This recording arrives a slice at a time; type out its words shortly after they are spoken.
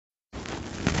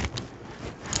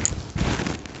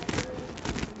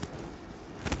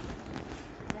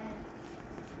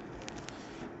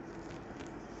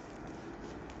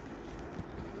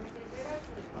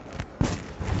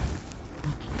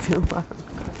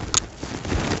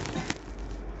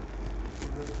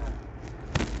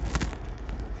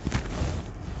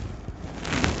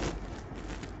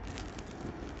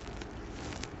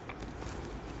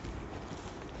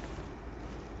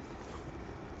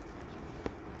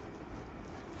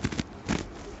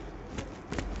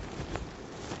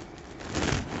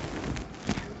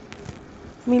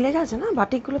মিলে গেছে না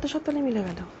বাটিকগুলো তো সব তাহলে মিলে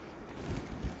গেল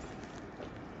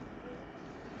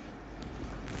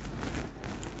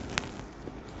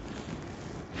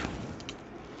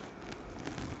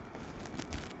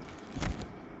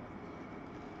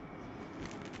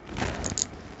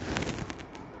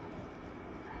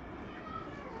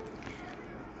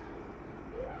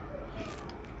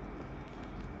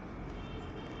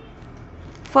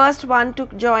First one to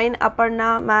join Aparna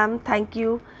ma'am, thank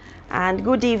you and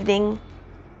good evening.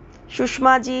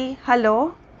 Shushma ji, hello.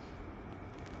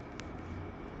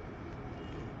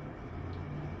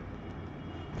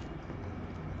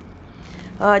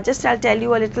 Just I'll tell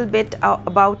you a little bit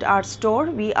about our store.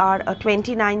 We are a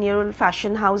 29-year-old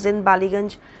fashion house in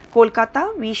Baliganj, Kolkata.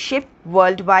 We ship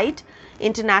worldwide.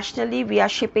 Internationally, we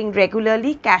are shipping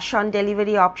regularly, cash on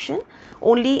delivery option.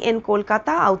 Only in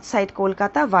Kolkata, outside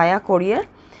Kolkata via courier.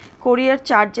 Courier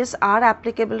charges are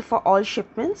applicable for all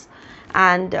shipments,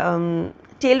 and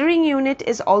tailoring unit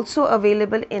is also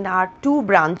available in our 2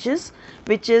 branches,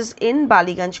 which is in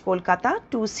Baliganj, Kolkata,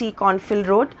 2C Cornfield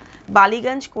Road,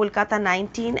 Baliganj, Kolkata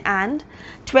 19, and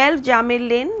 12 Jamir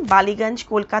Lane, Baliganj,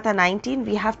 Kolkata 19.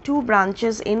 We have 2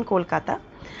 branches in Kolkata,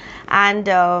 and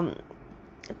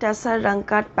Tussar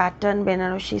Rangkat pattern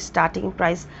Benarosi starting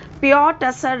price. Pure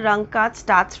Tussar Rangkat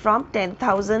starts from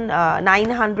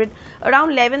 10,900, around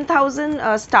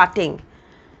 11,000 starting.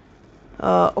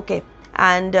 Okay.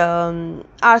 And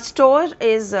our store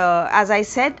is, as I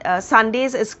said,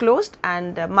 Sundays is closed,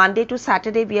 and Monday to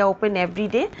Saturday we are open every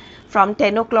day from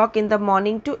 10 o'clock in the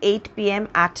morning to 8 p.m.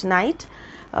 at night.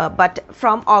 But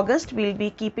from August we will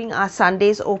be keeping our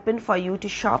Sundays open for you to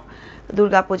shop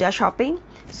Durga Puja shopping.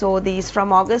 So these from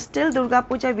August till Durga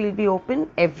Puja will be open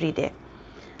every day.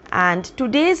 And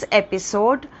today's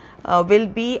episode will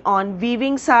be on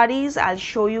weaving saris. I'll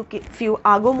show you few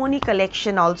Agomoni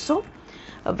collection also,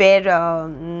 where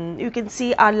you can see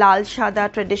our Lal Shada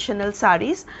traditional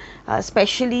saris,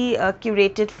 specially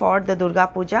curated for the Durga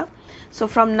Puja. So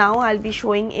from now I'll be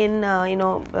showing in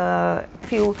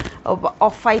few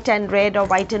of white and red or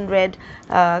white and red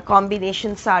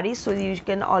combination saris, so you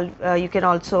can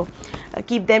also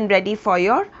keep them ready for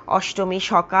your Ashtami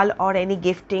Shakal or any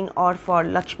gifting, or for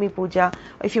Lakshmi Puja.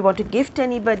 If you want to gift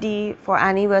anybody for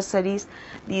anniversaries,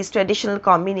 these traditional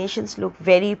combinations look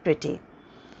very pretty.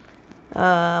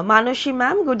 Manoshi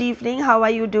ma'am, good evening. How are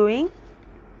you doing?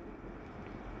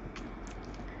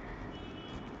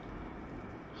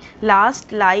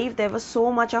 Last live there was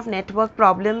so much of network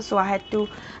problems, so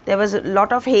there was a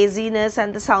lot of haziness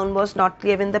and the sound was not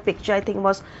clear. In the picture I think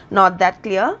was not that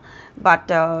clear,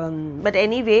 but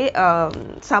anyway,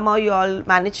 somehow you all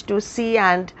managed to see,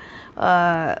 and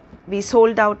we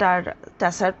sold out our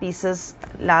tussar pieces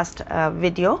last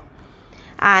video.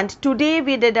 And today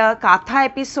we did a Katha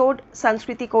episode,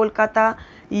 Sanskriti Kolkata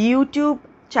YouTube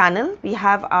channel. We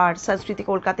have our Sanskriti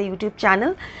Kolkata YouTube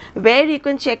channel, where you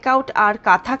can check out our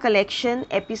Katha collection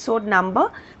episode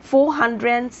number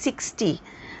 460.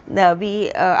 We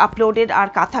uploaded our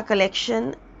Katha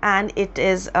collection, and it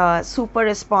is a super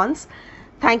response.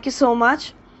 Thank you so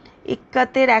much.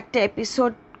 Ikkater ekta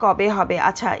episode kobe hobe?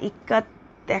 Acha ikkat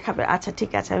dekhabe? Acha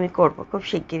thik ache, ami korbo khub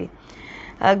shigiri.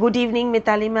 Good evening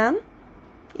Mitali ma'am.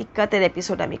 ইক্কাতের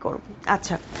episode আমি করব।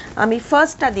 আচ্ছা, আমি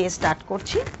ফার্স্টটা দিয়ে start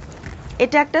করছি।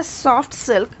 এটা একটা soft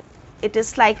silk, it is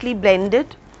slightly blended,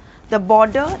 the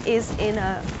border is in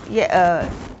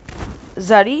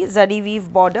zari weave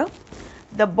border,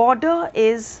 the border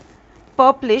is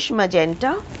purplish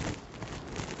magenta.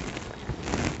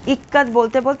 ইক্কাত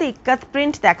বলতে বলতে ইক্কাত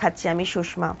প্রিন্ট দেখাচ্ছি আমি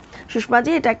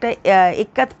সুষমাজি, এটা একটা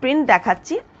ইক্কাত প্রিন্ট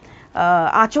দেখাচ্ছি।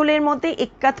 আঁচলের মধ্যে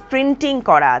ইক্কাত প্রিন্টিং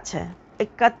করা আছে,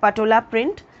 ইক্কাত patola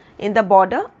print in the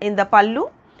border, in the pallu.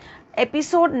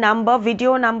 Episode number,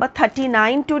 video number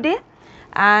 39 today,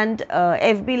 and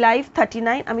FB live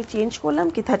 39. আমি চেঞ্জ করলাম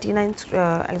কি 39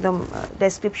 একদম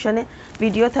ডেসক্রিপশনে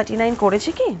ভিডিও 39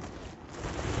 করেছি কি।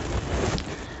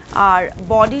 আর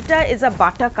বডিটা is a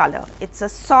butter color, it's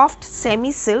a soft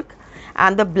semi silk,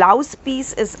 and the blouse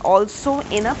piece is also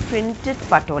in a printed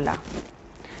patola.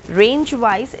 Range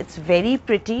wise it's very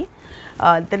pretty.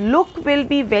 The look will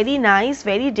be very nice,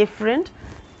 very different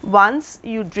once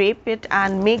you drape it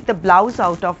and make the blouse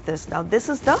out of this. Now this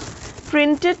is the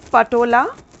printed patola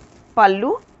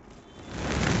pallu.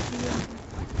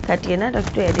 30 na,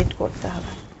 একটু edit করতে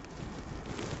হবে।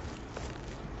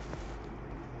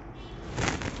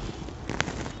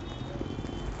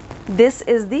 This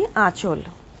is the aanchol.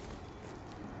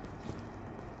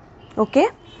 Okay,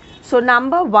 so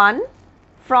number 1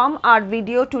 from our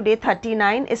video today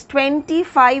 39 is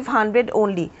 2500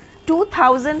 only,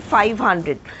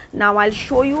 2500. Now I'll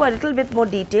show you a little bit more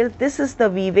detail. This is the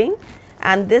weaving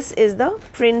and this is the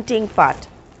printing part.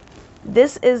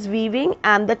 This is weaving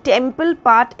and the temple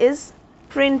part is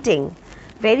printing.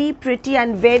 Very pretty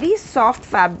and very soft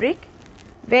fabric.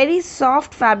 Very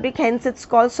soft fabric, hence it's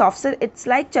called soft silk. It's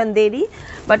like chanderi,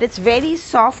 but it's very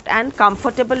soft and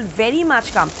comfortable, very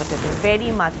much comfortable,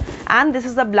 very much. And this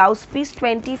is the blouse piece,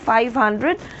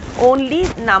 2500 only,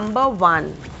 number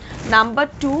 1. Number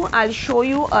 2, I'll show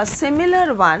you a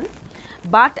similar one,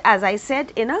 but as I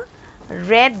said, in a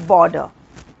red border.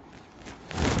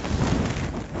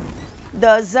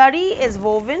 The zari is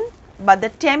woven, but the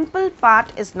temple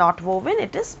part is not woven,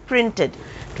 it is printed.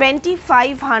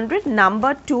 2500,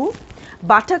 number 2,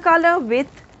 butter color with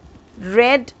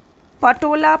red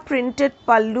patola printed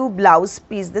pallu blouse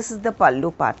piece. This is the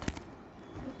pallu part.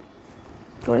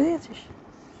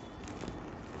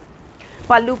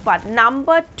 Pallu part,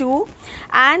 number 2,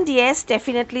 and yes,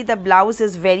 definitely the blouse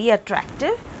is very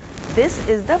attractive. This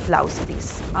is the blouse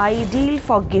piece, ideal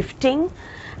for gifting.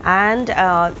 And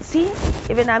see,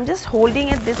 even I'm just holding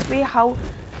it this way, how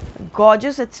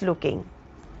gorgeous it's looking.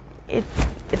 It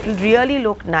will really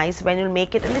look nice when you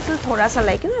make it a little thoda sa,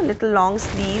 like, you know, little long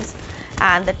sleeves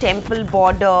and the temple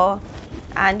border,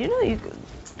 and you know, it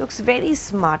looks very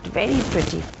smart, very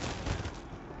pretty.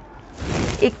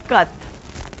 Ikkat.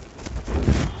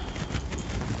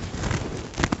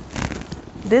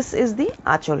 This is the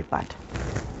aanchol part.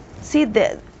 See,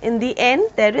 there in the end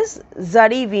there is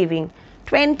zari weaving.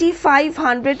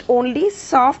 2500 only,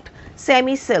 soft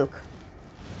semi silk.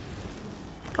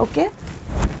 Okay,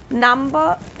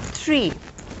 number 3,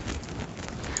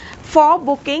 for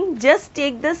booking just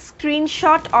take the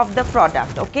screenshot of the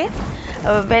product. Okay,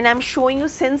 when I'm showing you,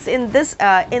 since in this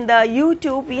in the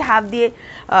YouTube we have the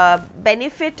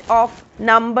benefit of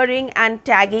numbering and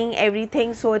tagging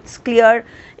everything, so it's clear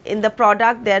in the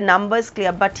product, their numbers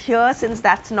clear, but here since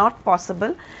that's not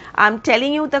possible, I'm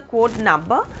telling you the code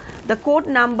number. The code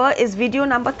number is video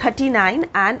number 39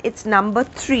 and it's number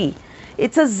 3.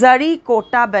 It's a zari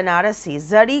kota Banarasi,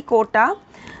 zari kota.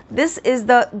 This is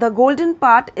the golden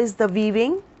part is the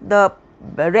weaving, the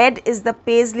red is the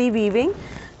paisley weaving.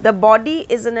 The body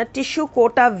is in a tissue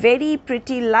kota, very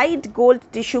pretty light gold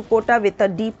tissue kota with a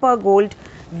deeper gold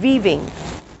weaving.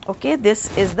 Okay,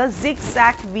 this is the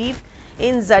zigzag weave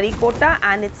in zari kota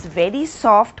and it's very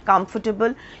soft,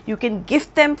 comfortable. You can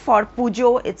gift them for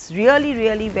pujo. It's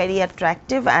really very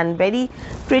attractive and very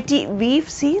pretty weave.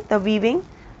 See the weaving,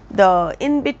 the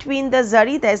in between the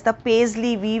zari there's the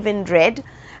paisley weave in red,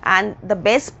 and the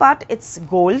best part, it's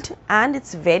gold and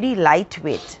it's very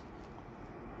lightweight.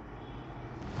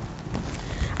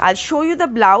 I'll show you the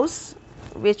blouse,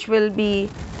 which will be,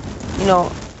 you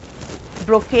know,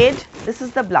 brocade. This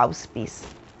is the blouse piece.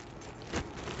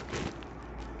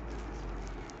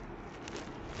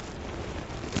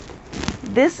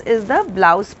 This is the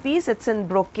blouse piece. It's in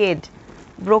brocade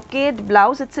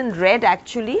blouse. It's in red,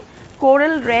 actually,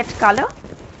 coral red color.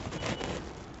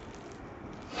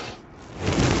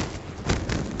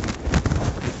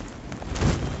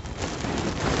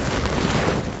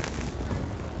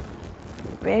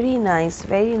 Very nice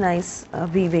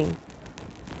weaving.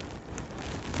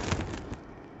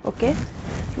 Okay,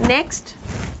 next,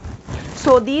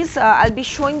 so these I'll be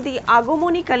showing the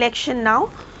Agomoni collection now.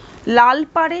 লাল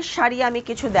পাড়ের শাড়ি আমি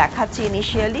কিছু দেখাচ্ছি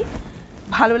initially,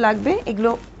 ভালো লাগবে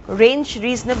এগুলো, range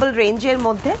reasonable রেঞ্জের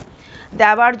মধ্যে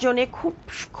দেওয়ার জন্য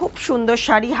খুব সুন্দর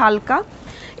শাড়ি, হালকা।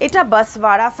 এটা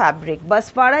বাসওয়ারা fabric.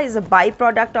 বাসওয়ারা is a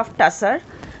byproduct of tussar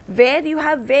where you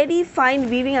have very fine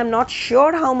weaving. I'm not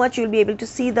sure how much you'll be able to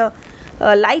see the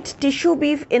light tissue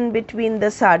weave in between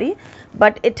the sari,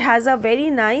 but it has a very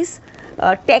nice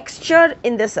texture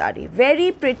in the sari, very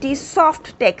pretty soft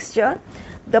texture.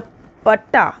 The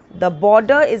patta, the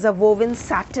border is a woven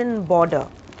satin border.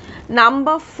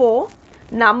 Number 4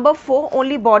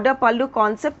 only border pallu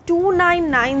concept,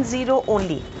 2990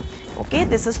 only. Okay,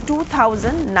 this is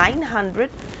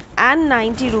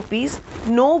 2990 rupees.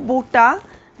 No buta.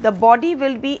 The body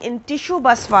will be in tissue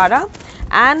baswara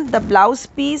and the blouse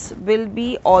piece will be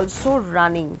also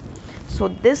running. So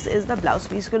this is the blouse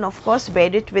piece. You can of course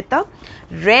wear it with a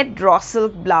red raw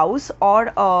silk blouse or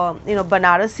you know,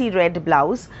 Banarasi red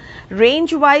blouse.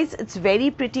 Range wise it's very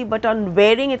pretty, but on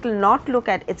wearing it will not look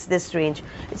at it's this range.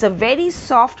 It's a very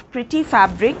soft pretty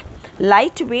fabric,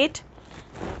 lightweight,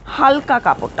 halka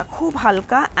kapotta, khub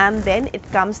halka, and then it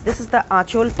comes, this is the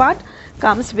aanchol part,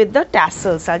 comes with the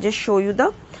tassels. I'll just show you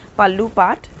the pallu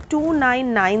part,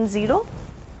 2990.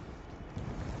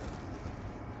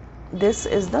 This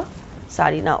is the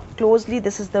sari. Now closely,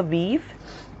 this is the weave,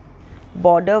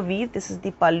 border weave. This is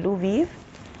the pallu weave.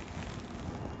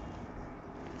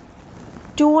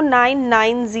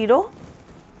 2990.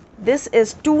 This is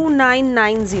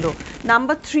 2990.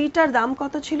 Number 3 টার দাম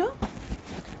কত ছিল?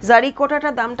 জারি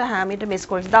কোটাটার দামটা, হ্যাঁ আমি এটা miss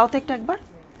করেছি, দাও তো একটা একবার,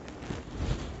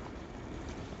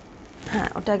 হ্যাঁ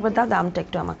ওটা একবার দাও, দামটা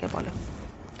একটু আমাকে বলো।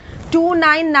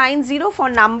 2990 for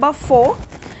number 4,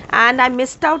 and I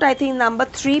missed out I think number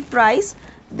 3 price.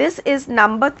 This is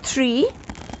number 3.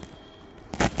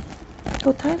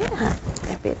 কোথায় রে? হ্যাঁ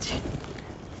পেয়েছি।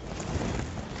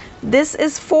 This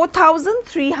is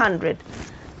 4300.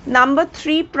 Number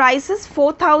 3 price is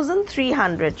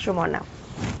 4300, Shumona.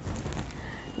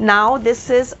 Now this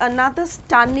is another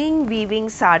stunning weaving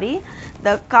sari.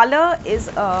 The color is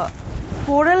a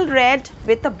coral red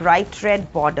with a bright red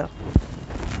border.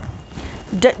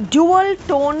 Dual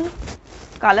tone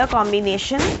color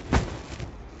combination.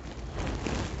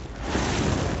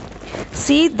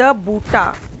 See the buta.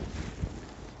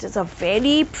 It is a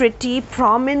very pretty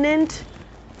prominent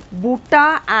buta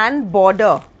and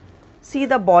border. See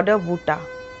the border buta.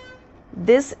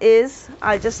 This is,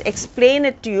 I'll just explain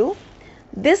it to you.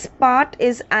 This part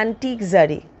is antique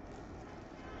zari.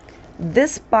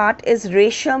 This part is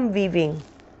resham weaving.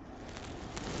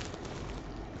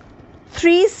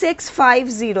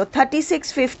 3650,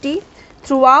 3650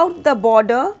 throughout the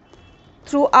border.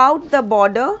 Throughout the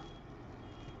border,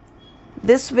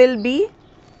 this will be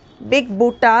big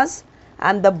butas,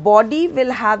 and the body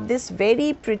will have this very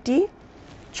pretty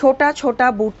chota chota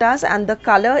butas, and the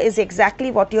color is exactly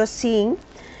what you are seeing.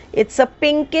 It's a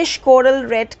pinkish coral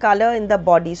red color in the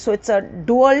body, so it's a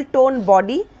dual tone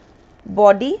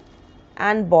body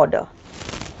and border.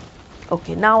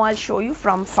 Okay, now I'll show you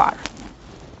from far.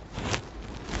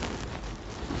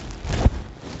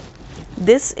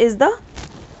 This is the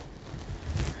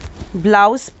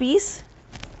blouse piece.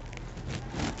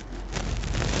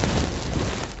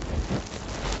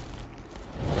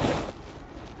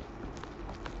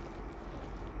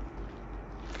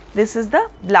 This is the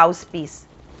blouse piece.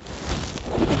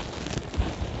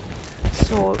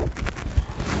 So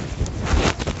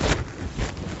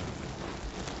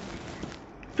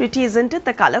pretty, isn't it?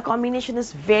 The color combination is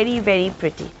very, very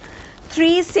pretty.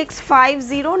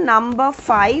 3650 number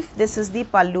 5. This is the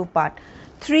pallu part.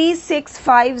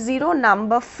 3650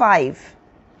 number 5.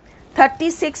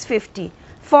 3650.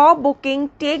 For booking,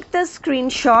 take the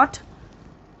screenshot.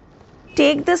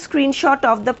 Take the screenshot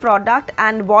of the product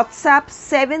and WhatsApp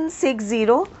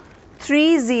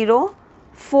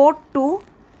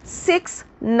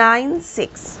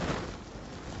 76030429696.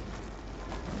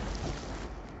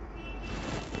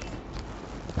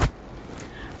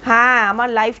 হ্যাঁ আমার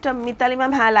লাইভটা Mitali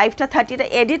ma'am, হ্যাঁ লাইভটা 30টা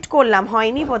edit করলাম,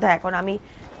 হয়নি বোধহয়, এখন আমি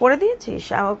করে দিয়েছিস,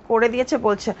 করে দিয়েছে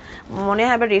বলছে, মনে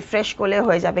হয় রিফ্রেশ করলে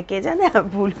হয়ে যাবে, কে জানে,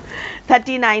 ভুল।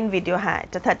 39 ভিডিও, হ্যাঁ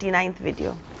এটা 39th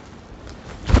ভিডিও,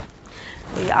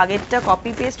 ওই আগেরটা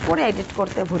কপি পেস্ট করে এডিট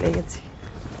করতে ভুলে গেছি।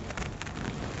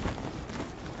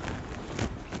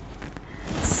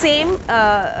 Same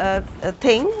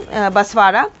thing,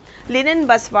 baswara, linen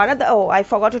baswara. Oh, I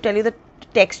forgot to tell you the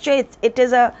texture. It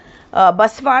is a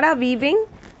baswara weaving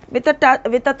with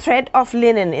a thread of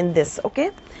linen in this. Okay,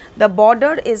 the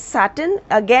border is satin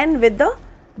again with the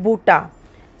buta.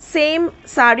 Same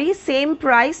sari, same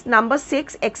price, number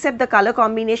 6, except the color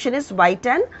combination is white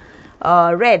and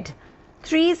red.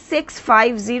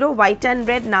 3650 white and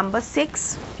red, number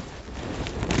 6.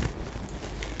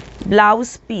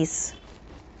 Blouse piece.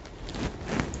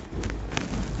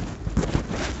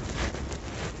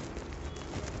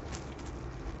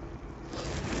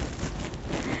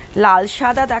 লাল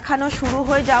সাদা দেখানো শুরু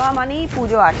হয়ে যাওয়া মানেই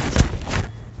পুজো আসছে।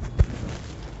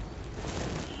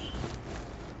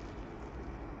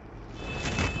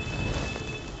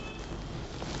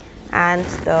 And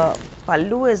the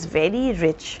pallu is very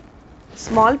rich,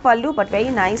 small pallu but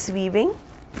very nice weaving.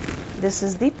 This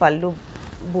is the pallu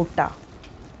buta.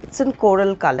 It's in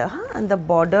coral color, and the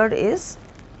border is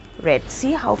red.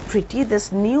 See how pretty this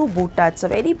new buta. It's a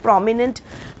very prominent,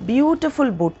 beautiful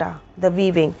buta, the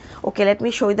weaving. Okay, let me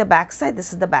show you the back side. This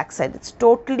is the back side. It's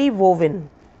totally woven.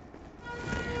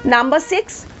 Number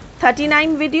 6,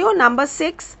 39 video, number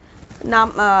 6,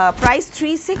 price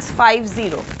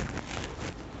 3650.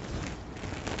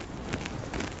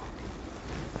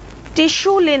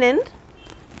 Tissue linen,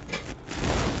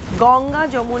 Ganga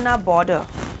Jamuna border.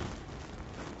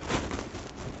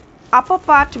 Upper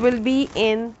part will be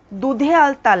in Dudhe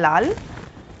al Talal,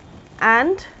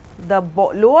 and the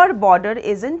lower border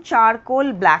is in charcoal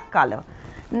black color.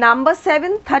 Number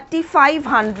 7,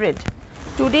 3500.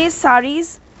 Today's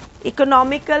saris,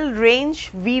 economical range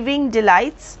weaving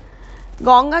delights.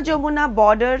 Ganga Jamuna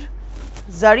border,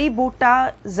 zari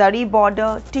buta, zari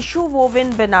border, tissue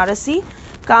woven Banarasi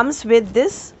comes with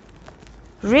this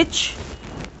rich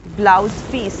blouse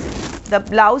piece. The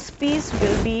blouse piece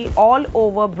will be all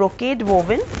over brocade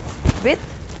woven with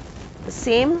the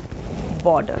same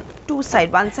border. Two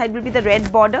side, one side will be the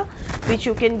red border, which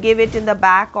you can give it in the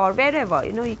back or wherever,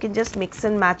 you can just mix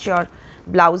and match your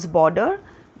blouse border.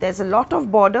 There's a lot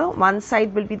of border. One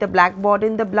side will be the black border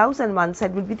in the blouse and one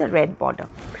side will be the red border.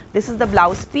 This is the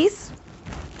blouse piece.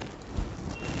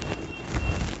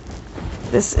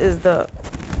 This is the,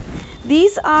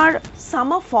 these are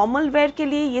summer formal wear के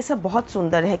लिए ये सब बहुत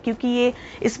सुंदर है, क्योंकि ये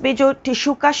इसमें जो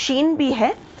टिश्यू का शीन भी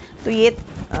है, तो ये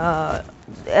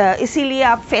इसीलिए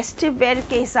आप फेस्टिव वेयर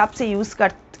के हिसाब से यूज़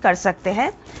कर सकते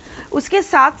हैं. उसके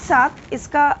साथ साथ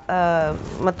इसका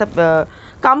मतलब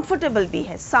कंफर्टेबल भी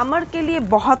है. समर के लिए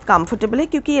बहुत कंफर्टेबल है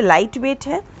क्योंकि ये लाइट वेट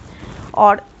है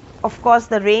और ऑफ कोर्स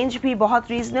द रेंज भी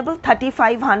बहुत reasonable.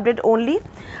 3500 only.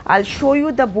 I will show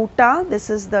you the Buta.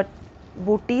 This is the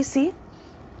बूटी. सी,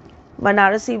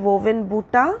 Banarasi woven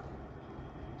buta.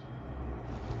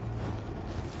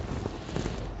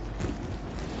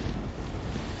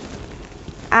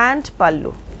 And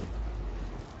pallu.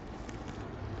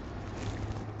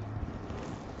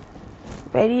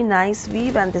 Very nice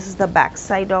weave, and this is the back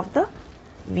side of the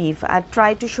weave. I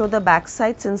try to show the back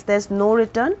side since there's no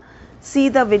return. See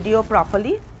the video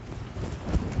properly.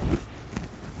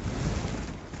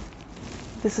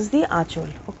 This is the aanchal,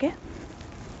 okay.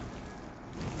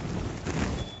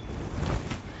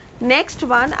 Next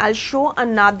one, I'll show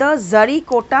another zari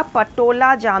kota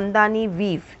patola jamdani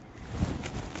weave.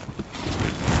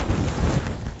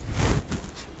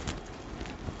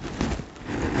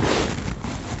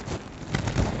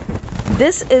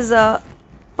 This is a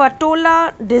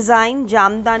patola design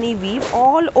jamdani weave,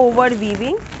 all over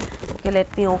weaving. Okay,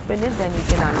 let me open it, then you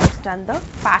can understand the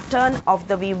pattern of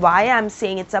the weave, why I'm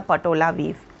saying it's a patola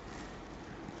weave.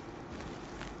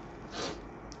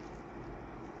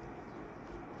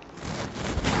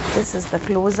 This is the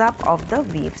close-up of the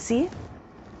weave. See,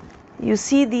 you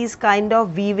see these kind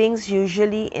of weavings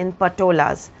usually in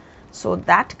patolas. So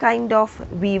that kind of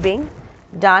weaving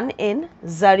done in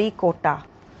zari kota.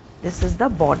 This is the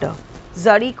border.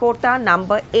 Zari kota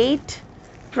number 8.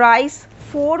 Price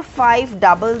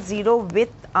 4500 with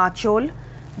aanchal.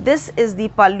 This is the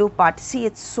pallu part. See,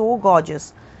 it's so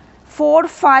gorgeous.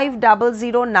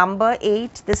 4500 number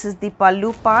 8. This is the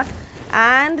pallu part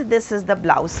and this is the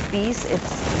blouse piece.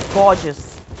 It's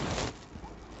gorgeous.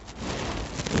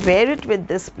 Wear it with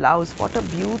this blouse. What a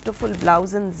beautiful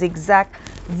blouse in zigzag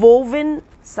woven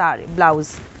sari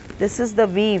blouse. This is the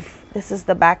weave. This is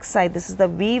the back side. This is the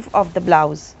weave of the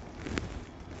blouse.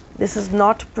 This is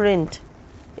not print.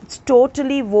 It's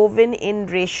totally woven in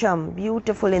resham.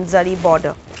 Beautiful in zari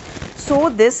border. So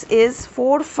this is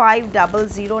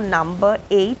 4500 number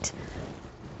 8.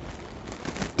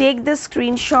 Take the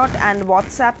screenshot and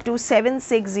WhatsApp to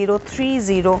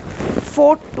 76030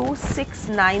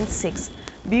 42696.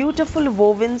 Beautiful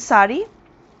woven sari.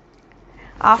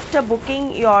 After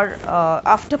booking your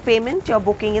after payment, your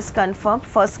booking is confirmed.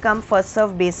 First come first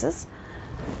serve basis.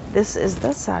 This is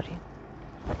the sari.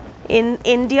 In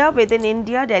India, within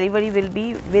India, delivery will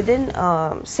be within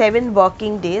 7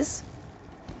 working days.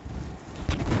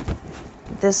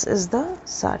 This is the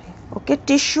sari. Okay,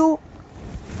 tissue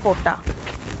kota.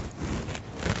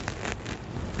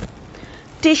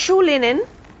 Tissue linen,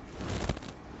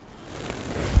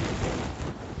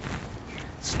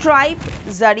 stripe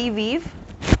zari weave,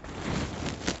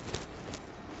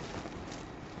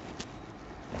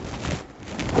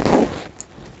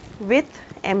 with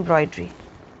embroidery.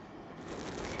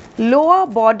 Lower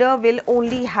border will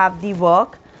only have the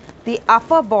work. The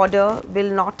upper border will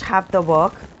not have the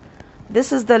work.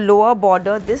 This is the lower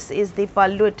border. This is the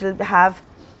pallu. It will have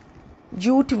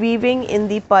jute weaving in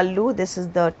the pallu. This is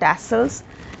the tassels.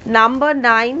 Number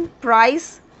 9,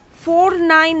 price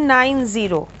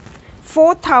 4990.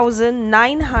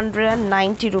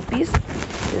 4990 rupees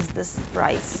is this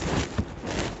price.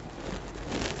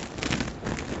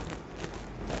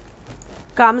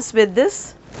 Comes with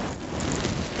this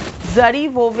zari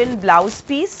woven blouse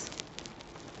piece.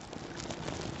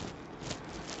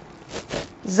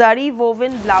 Zari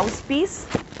woven blouse piece.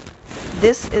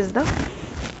 This is the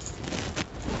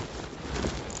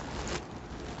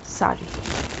sari.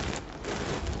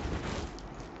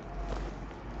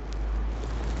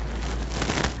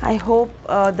 I hope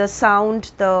the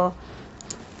sound, the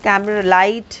camera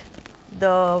light,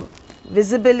 the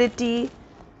visibility,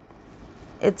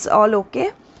 it's all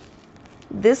okay.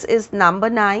 This is number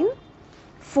 9,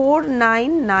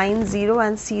 4990,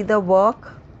 and see the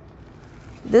work.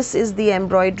 This is the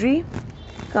embroidery,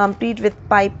 complete with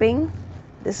piping.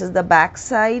 This is the back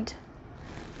side.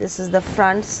 This is the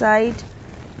front side.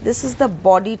 This is the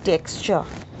body texture.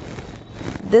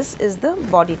 This is the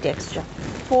body texture.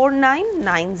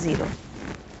 4990.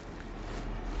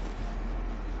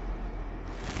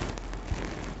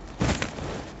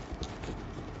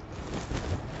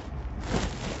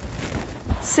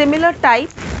 Similar type,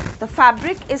 the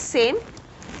fabric is same,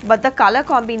 but the color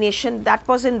combination, that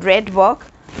was in red work,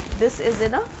 this is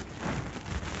in a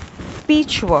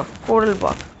peach work, coral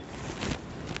work.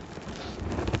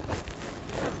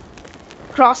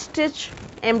 Cross stitch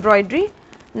embroidery,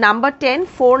 number 10,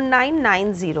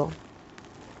 4990.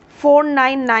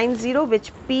 4990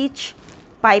 with peach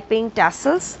piping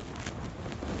tassels.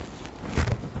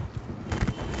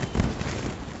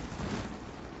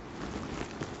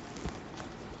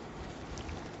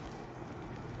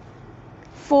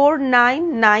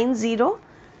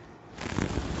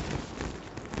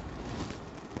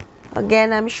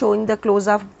 Again, I am showing the close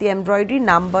up of the embroidery.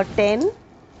 Number 10.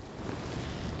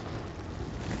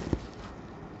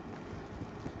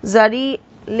 Zari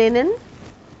linen,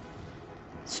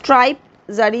 stripe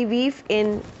zari weave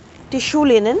in tissue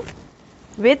linen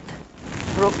with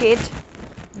brocade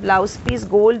blouse piece,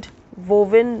 gold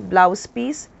woven blouse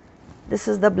piece. This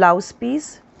is the blouse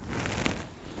piece.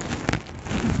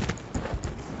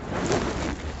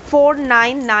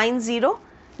 4990,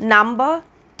 number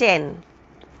 10.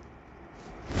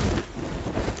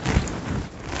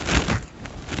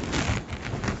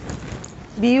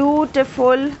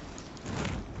 Beautiful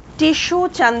tissue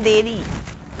chanderi.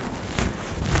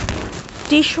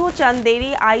 Tissue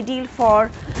chanderi, ideal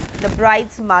for the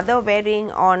bride's mother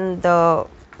wearing on the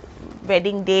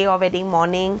wedding day or wedding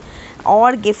morning,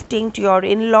 or gifting to your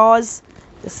in-laws.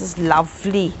 This is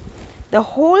lovely. The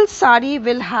whole sari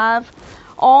will have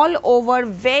all over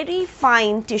very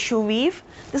fine tissue weave.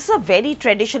 This is a very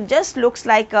traditional, just looks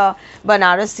like a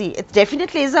Banarasi. It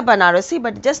definitely is a Banarasi,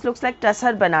 but it just looks like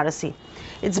Tasar Banarasi.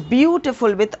 It's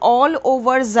beautiful with all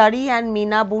over zari and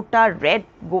Meena Buta,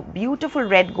 beautiful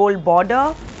red gold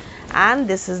border. And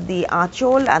this is the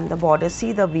achol and the border.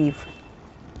 See the weave.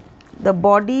 The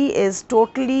body is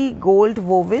totally gold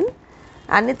woven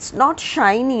and it's not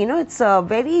shiny, you know, it's a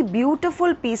very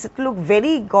beautiful piece. It will look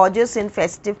very gorgeous in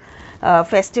festive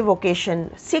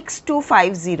occasion.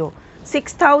 6250,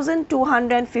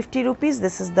 6,250 rupees.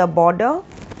 This is the border.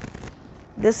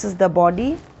 This is the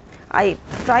body. I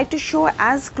try to show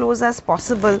as close as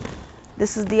possible.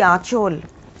 This is the achol.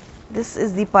 This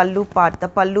is the pallu part, the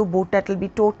pallu buta. It will be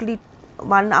totally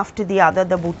one after the other.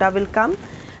 The buta will come,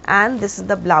 and this is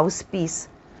the blouse piece.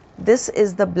 This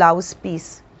is the blouse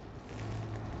piece.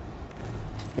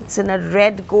 It's in a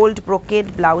red gold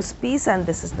brocade blouse piece, and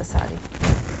this is the sari.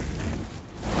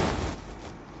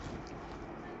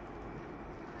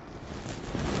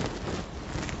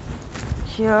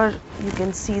 Here you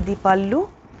can see the pallu.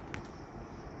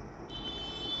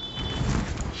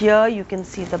 Here you can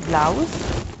see the blouse.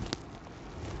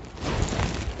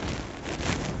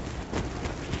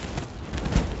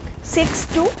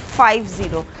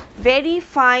 (6250). Very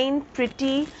fine,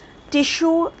 pretty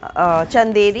tissue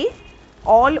chanderi,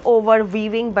 all over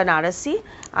weaving Banarasi,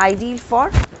 ideal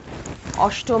for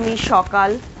Ashtami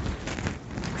Shakal.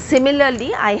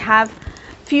 Similarly, I have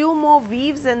few more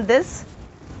weaves in this,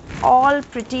 all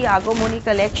pretty Agumoni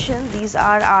collection. These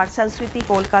are our Sanskriti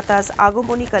Kolkata's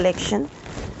Agumoni collection.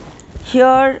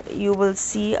 Here you will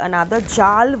see another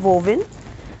jal woven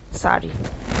sari.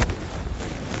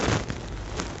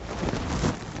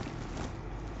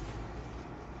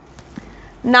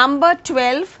 Number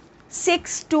 12,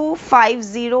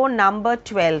 6250, number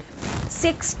 12.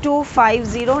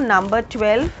 6250, number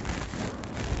 12.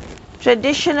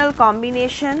 Traditional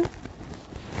combination.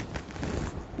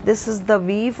 This is the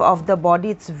weave of the body.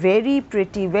 It's very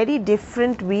pretty, very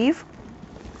different weave.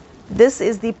 This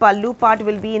is the pallu part,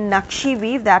 will be in Nakshi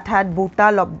weave that had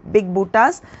buta, big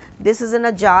butas. This is in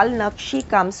a jal Nakshi,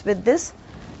 comes with this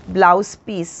blouse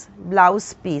piece.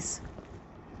 Blouse piece.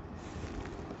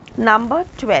 Number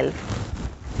 12.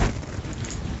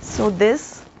 So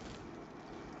this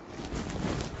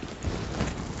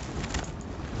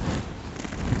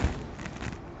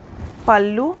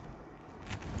pallu,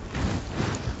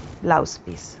 blouse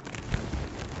piece.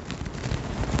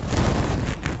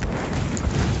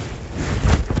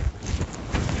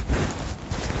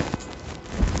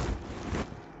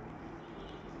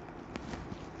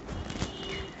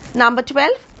 Number 12,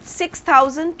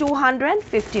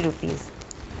 6,250 rupees.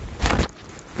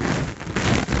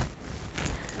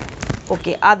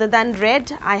 Okay, other than red,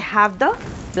 I have the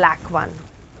black one.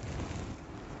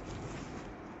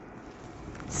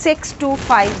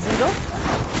 6250.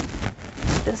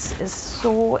 This is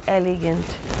so elegant.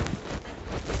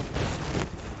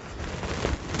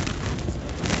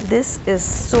 This is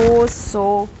so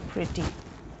pretty.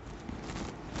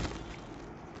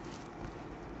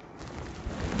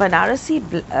 Banarasi,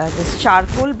 this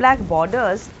charcoal black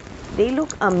borders, they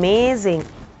look amazing.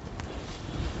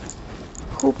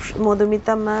 খুব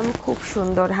Madhumita ma'am খুব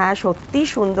সুন্দর, হ্যাঁ সত্যি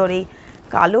সুন্দর। এই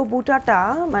কালো বুটাটা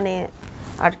মানে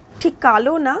আর ঠিক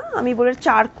কালো না, আমি বলি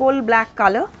চারকোল ব্ল্যাক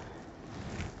কালার,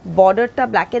 বর্ডারটা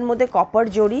ব্ল্যাকের মধ্যে কপার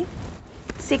জড়ি।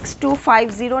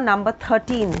 6250 নাম্বার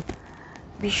 13,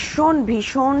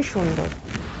 ভীষণ সুন্দর।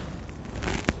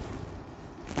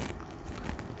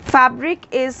 Fabric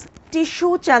is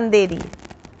tissue chanderi.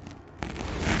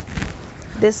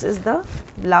 This is the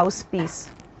blouse piece.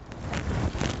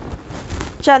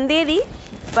 Chanderi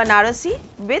Banarasi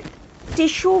with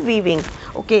tissue weaving.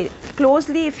 Okay,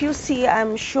 closely if you see,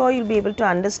 I'm sure you'll be able to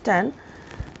understand.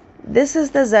 This is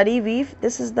the zari weave,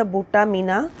 this is the butta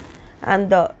mina, and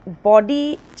the body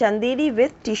chanderi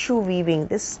with tissue weaving.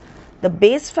 The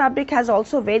base fabric has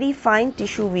also very fine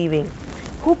tissue weaving.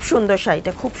 Khub sundor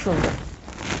shaita, khub sundor.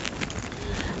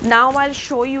 Now I'll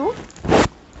show you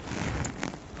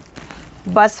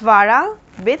baswara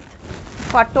with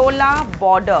patola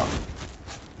border.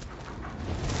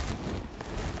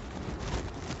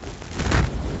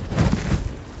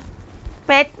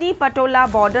 Petni patola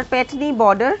border, Petni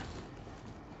border,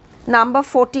 number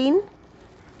 14,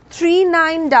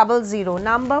 3900,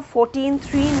 number 14,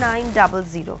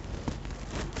 3900.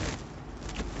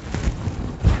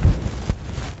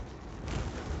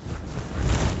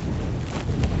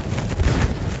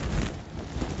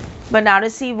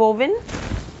 Banarasi woven.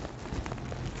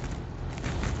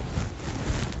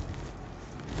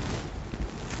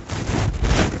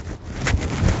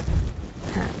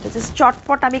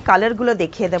 চটপট আমি কালারগুলো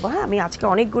দেখিয়ে দেবো। হ্যাঁ, আমি আজকে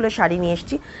অনেকগুলো শাড়ি নিয়ে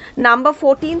এসেছি। Number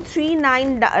 14,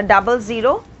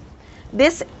 3900.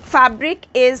 This fabric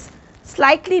is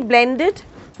slightly blended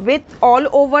with all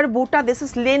over butta. This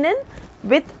is linen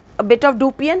with a bit of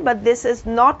dupion, but this is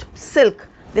not silk.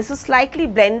 This is slightly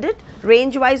blended.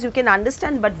 Range wise you can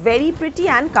understand, but very pretty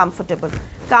and comfortable.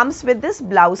 Comes with this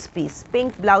blouse piece,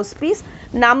 pink blouse piece.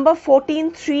 Number 14,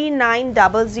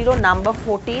 3900, number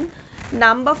 14.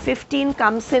 Number 15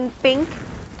 comes in pink,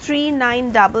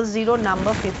 3900,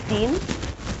 number 15.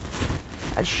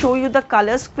 I'll show you the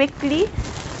colors quickly.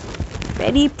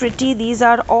 Very pretty. These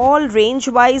are all range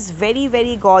wise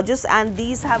very gorgeous, and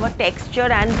these have a texture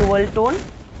and dual tone.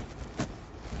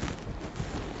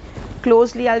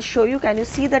 Closely I'll show you. Can you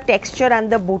see the texture and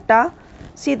the butta?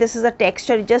 See, this is the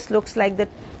texture. It just looks like the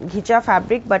ghicha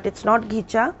fabric, but it's not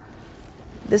ghicha.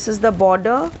 This is the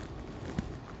border.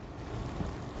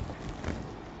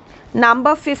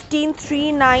 Number 15,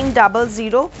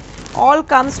 3900. All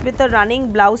comes with a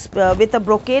running blouse, with a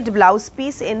brocade blouse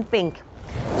piece in pink.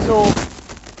 So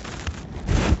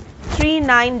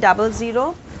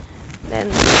 3900. Then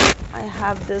I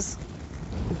have this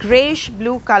grayish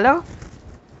blue color,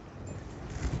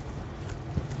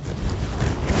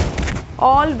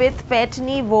 all with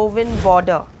Petni woven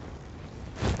border.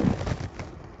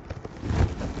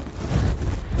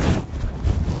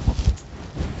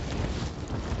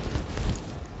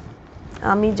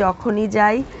 আমি যখনই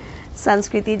যাই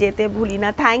সংস্কৃতি যেতে ভুলি না।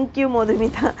 Thank you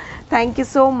Madhumita, thank you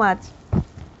so much.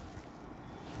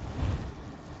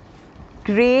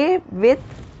 Grey with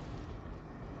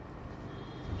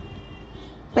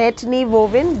Petni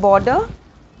woven border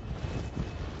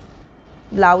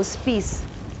blouse piece.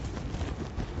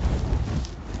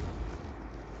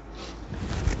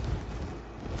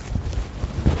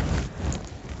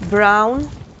 Brown,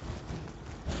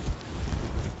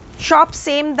 shop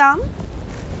same দাম।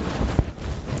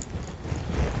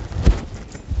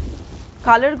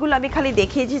 কালারগুলো আমি খালি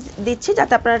দেখিয়ে দিচ্ছি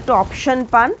যাতে আপনারা একটু অপশন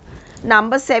পান।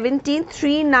 Number 17,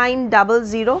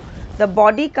 3900. The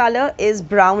body color is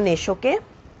brownish. Okay,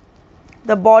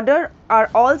 the border are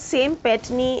all same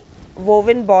Petni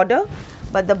woven border,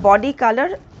 but the body color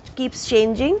keeps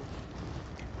changing.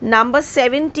 Number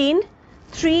 17,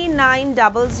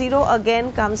 3900, again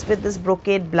comes with this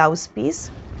brocade blouse piece.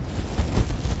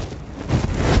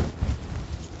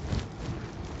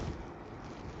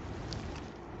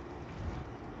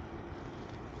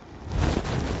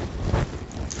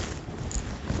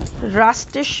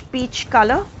 Rustish peach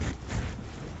color.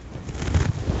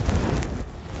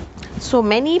 So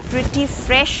many pretty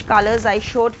fresh colors. I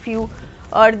showed few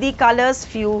earthy colors,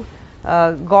 few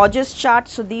gorgeous charts.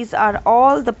 So these are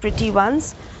all the pretty ones.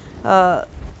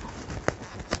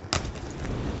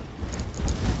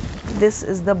 This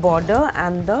is the border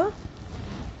and the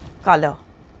color.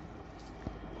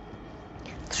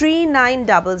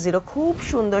 3900 খুব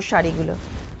সুন্দর শাড়িগুলো।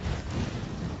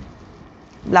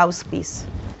 Blouse piece,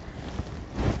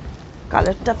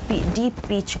 কালারটা deep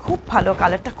pitch, খুব ভালো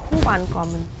কালারটা, খুব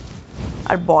uncommon.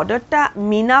 আর বর্ডারটা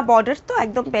Mina border, তো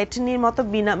একদম প্যাটার্নের মতো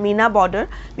মিনা বর্ডার,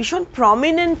 ভীষণ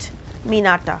প্রমিনেন্ট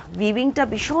মিনাটা, উইভিংটা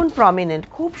ভীষণ প্রমিনেন্ট,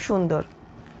 খুব সুন্দর।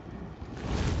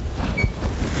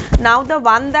 Now the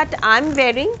one that I'm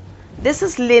wearing, this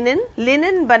is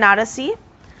linen Banarasi.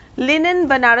 Linen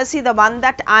Banarasi, the one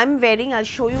that I'm wearing,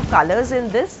 I'll show you colors in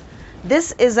this. This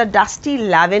is a dusty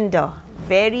lavender,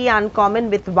 very uncommon,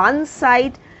 with one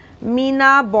side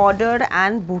Meena border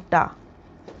and buta.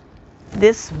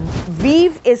 This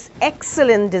weave is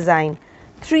excellent design.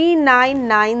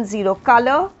 3990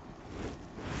 color.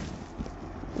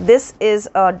 This is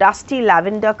a dusty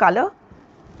lavender color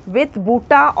with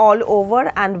buta all over,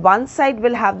 and one side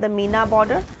will have the Meena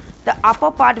border. The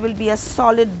upper part will be a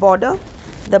solid border.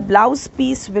 The blouse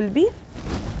piece will be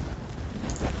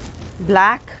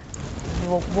black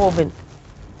woven.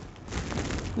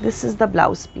 This is the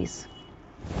blouse piece.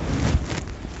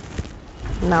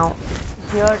 Now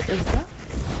here is the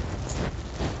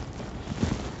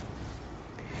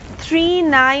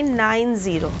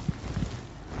 3990,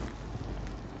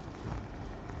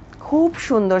 খুব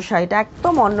সুন্দর শাড়িটা,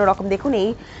 একদম অন্যরকম। দেখুন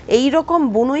এই রকম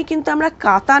বুনই কিন্তু আমরা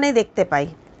কাতানে দেখতে পাই।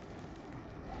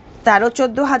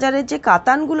 13-14 হাজারের যে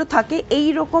কাতানগুলো থাকে, এই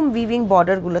রকম উইভিং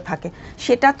বর্ডারগুলো থাকে,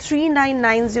 সেটা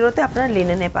 3990-তে আপনারা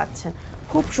লিনেনে পাচ্ছেন।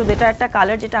 খুব সুন্দর। এটা একটা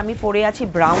কালার যেটা আমি পরে আছি,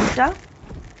 ব্রাউনটা।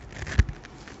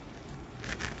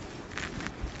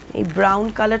 এই ব্রাউন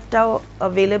কালারটাও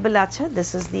অ্যাভেলেবল আছে। This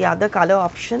is the other colour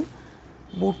option.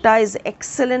 বুটা ইজ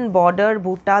এক্সেলেন্ট বর্ডার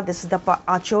বুটা। দিস ইজ দ্য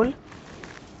আঁচল।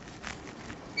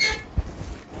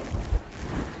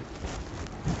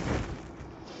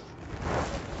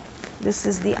 This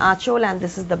is the achol and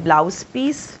this is the blouse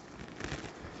piece.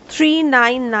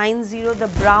 3990, the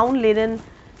brown linen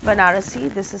Banarasi.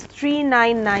 This is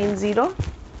 3990.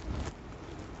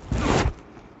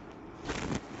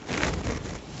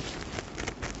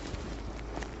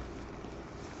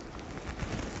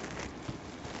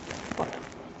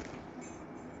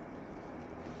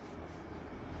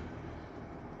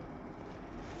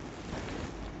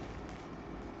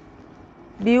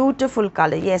 Beautiful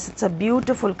color. Yes, it's a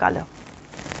beautiful color.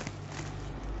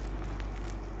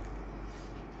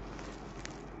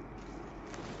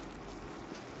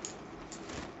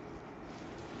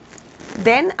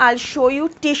 Then I'll show you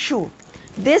tissue.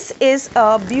 This is a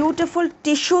beautiful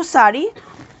tissue sari,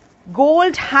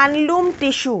 gold handloom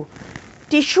tissue,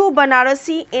 tissue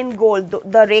Banarasi in gold,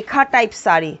 the rekha type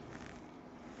sari.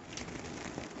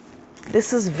 This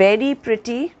is very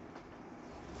pretty.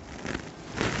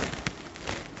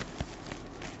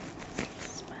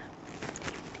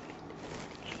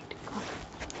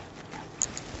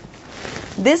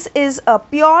 This is a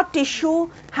pure tissue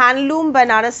handloom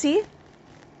Banarasi.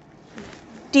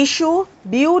 Tissue,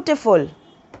 beautiful.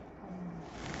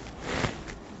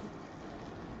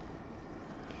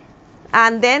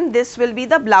 And then this will be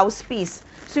the blouse piece.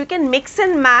 So you can mix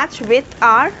and match with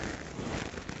our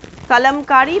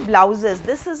kalamkari blouses.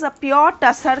 This is a pure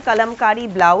tussar kalamkari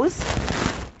blouse,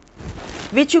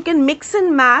 which you can mix and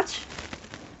match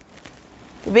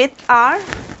with our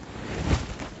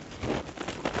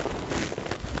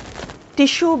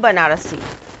tissue Banarasi.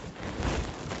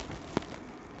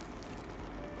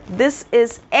 This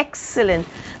is excellent.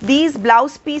 These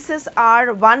blouse pieces are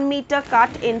 1 meter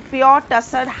cut in pure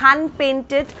tussar hand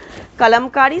painted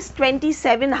kalamkaris,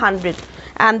 2700.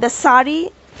 And the sari,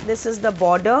 this is the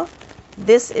border,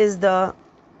 this is the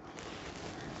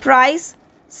price,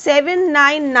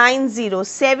 7990.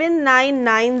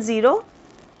 7990.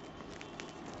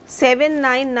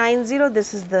 7990. This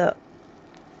is the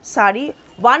sari.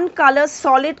 One color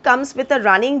solid comes with a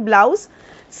running blouse.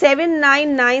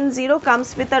 7990 comes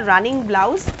with a running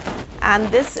blouse, and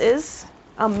this is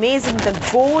amazing, the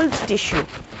gold tissue.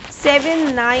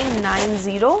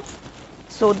 7990.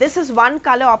 So this is one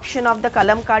color option of the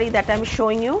kalamkari that I'm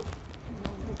showing you.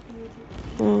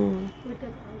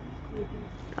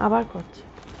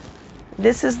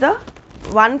 This is the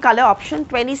one color option,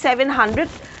 2700.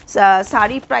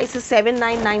 Sari price is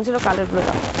 7990 color.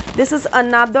 This is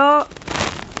another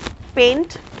paint,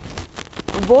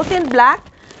 both in black,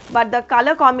 but the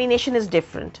color combination is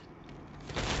different.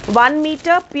 1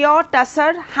 meter pure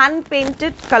tussar hand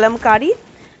painted kalamkari,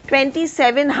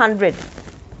 2700.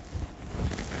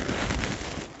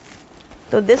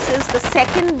 So this is the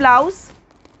second blouse,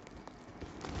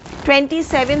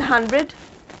 2700.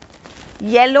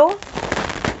 Yellow,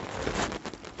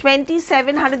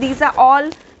 2700. These are all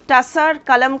tussar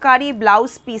kalamkari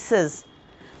blouse pieces,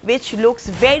 which looks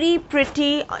very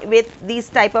pretty with these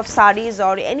type of saris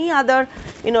or any other,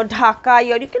 dhaka,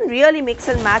 or you can really mix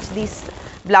and match these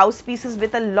blouse pieces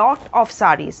with a lot of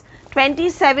saris.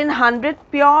 2700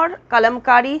 pure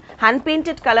kalamkari, hand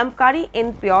painted kalamkari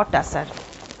in pure tussar.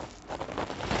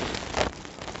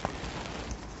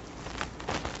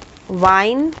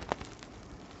 Wine,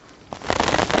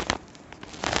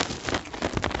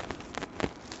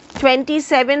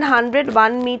 $2,700,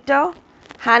 1 meter,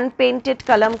 hand painted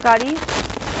kalamkari.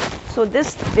 So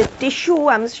this with tissue,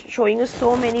 I'm showing you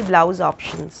so many blouse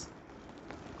options.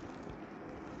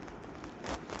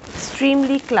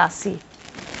 Extremely classy.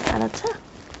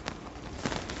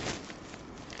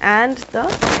 And the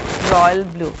royal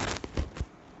blue.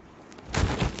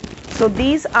 So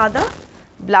these are the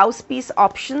blouse piece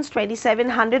options,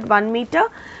 2700, 1 meter.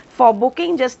 For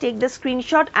booking, just take the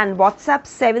screenshot and WhatsApp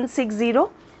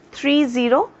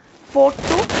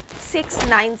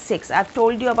 760-3042-696. I've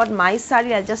told you about my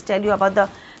sari. I'll just tell you about the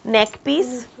neck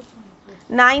piece.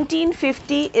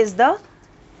 1950 is the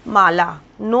mala,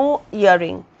 no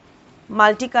earring.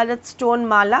 Multicolored stone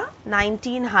mala,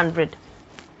 1900.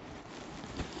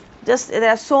 There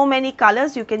are so many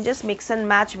colors. You can just mix and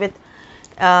match with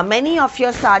many of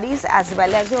your saris as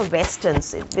well as your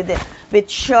westerns with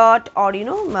shirt, or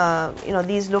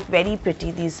these look very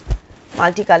pretty, these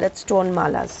multicolored stone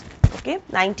malas. Okay,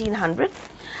 1900.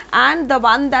 And the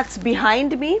one that's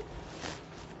behind me,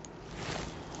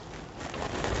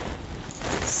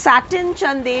 satin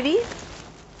chanderi.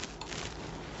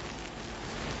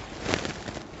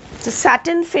 It's a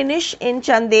satin finish in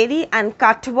chanderi and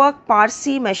cutwork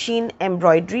Parsi machine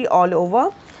embroidery all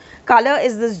over. Color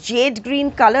is this jade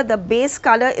green color. The base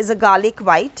color is a garlic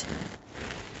white.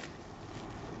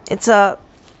 It's a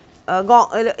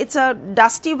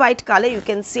dusty white color. You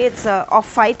can say it's a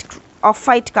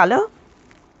off-white color.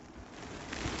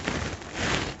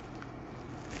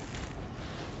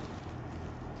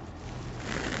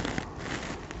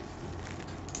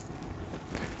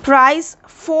 Price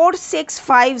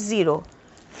 4650,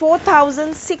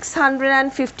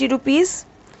 4,650 rupees.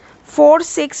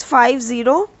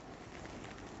 4650.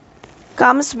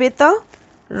 Comes with a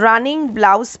running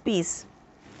blouse piece.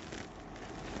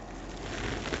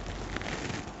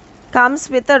 Comes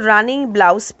with a running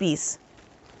blouse piece.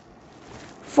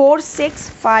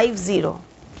 4650.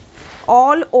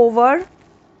 All over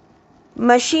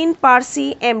machine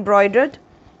Parsi embroidered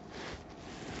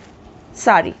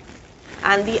sari.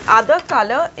 And the other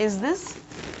color is this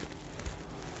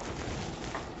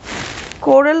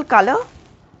coral color.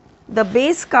 The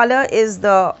base color is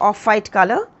the off-white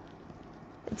color.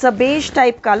 It's a beige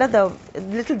type color, the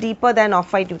little deeper than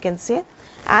off-white you can say.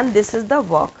 And this is the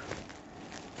work.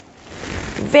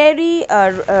 Very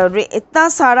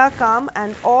itna sara kaam,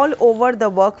 and all over the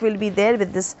work will be there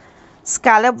with this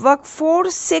scallop work.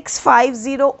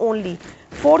 4650 only.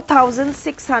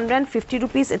 4,650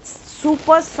 rupees. It's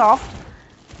super soft.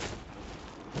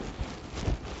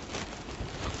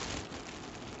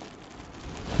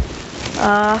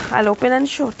 I'll open and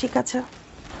show. ठीक है.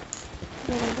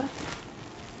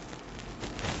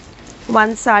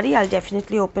 One sari I'll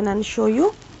definitely open and show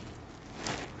you.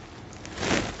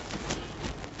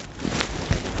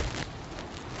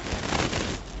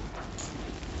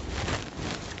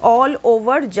 All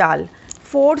over jal.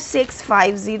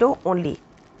 4650 only.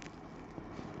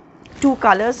 2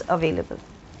 colors available.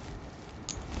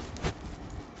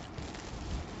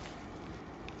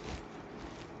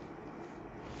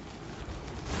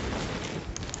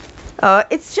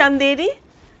 It's chanderi.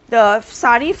 The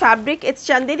sari fabric, it's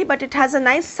chanderi, but it has a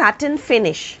nice satin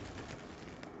finish.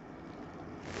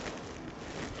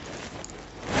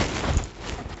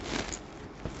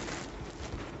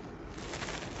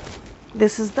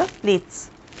 This is the pleats.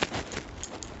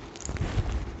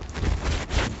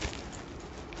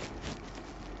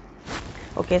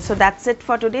 Okay, so that's it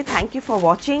for today. Thank you for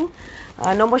watching.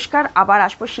 Namaskar, abar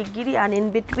ashbo shiggiri, and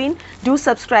in between do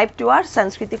subscribe to our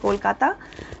Sanskriti Kolkata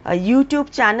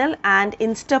YouTube channel and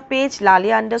Insta page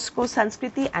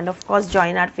Lalia_Sanskriti, and of course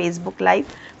join our Facebook live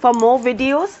for more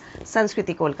videos.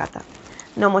 Sanskriti Kolkata.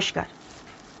 Namaskar.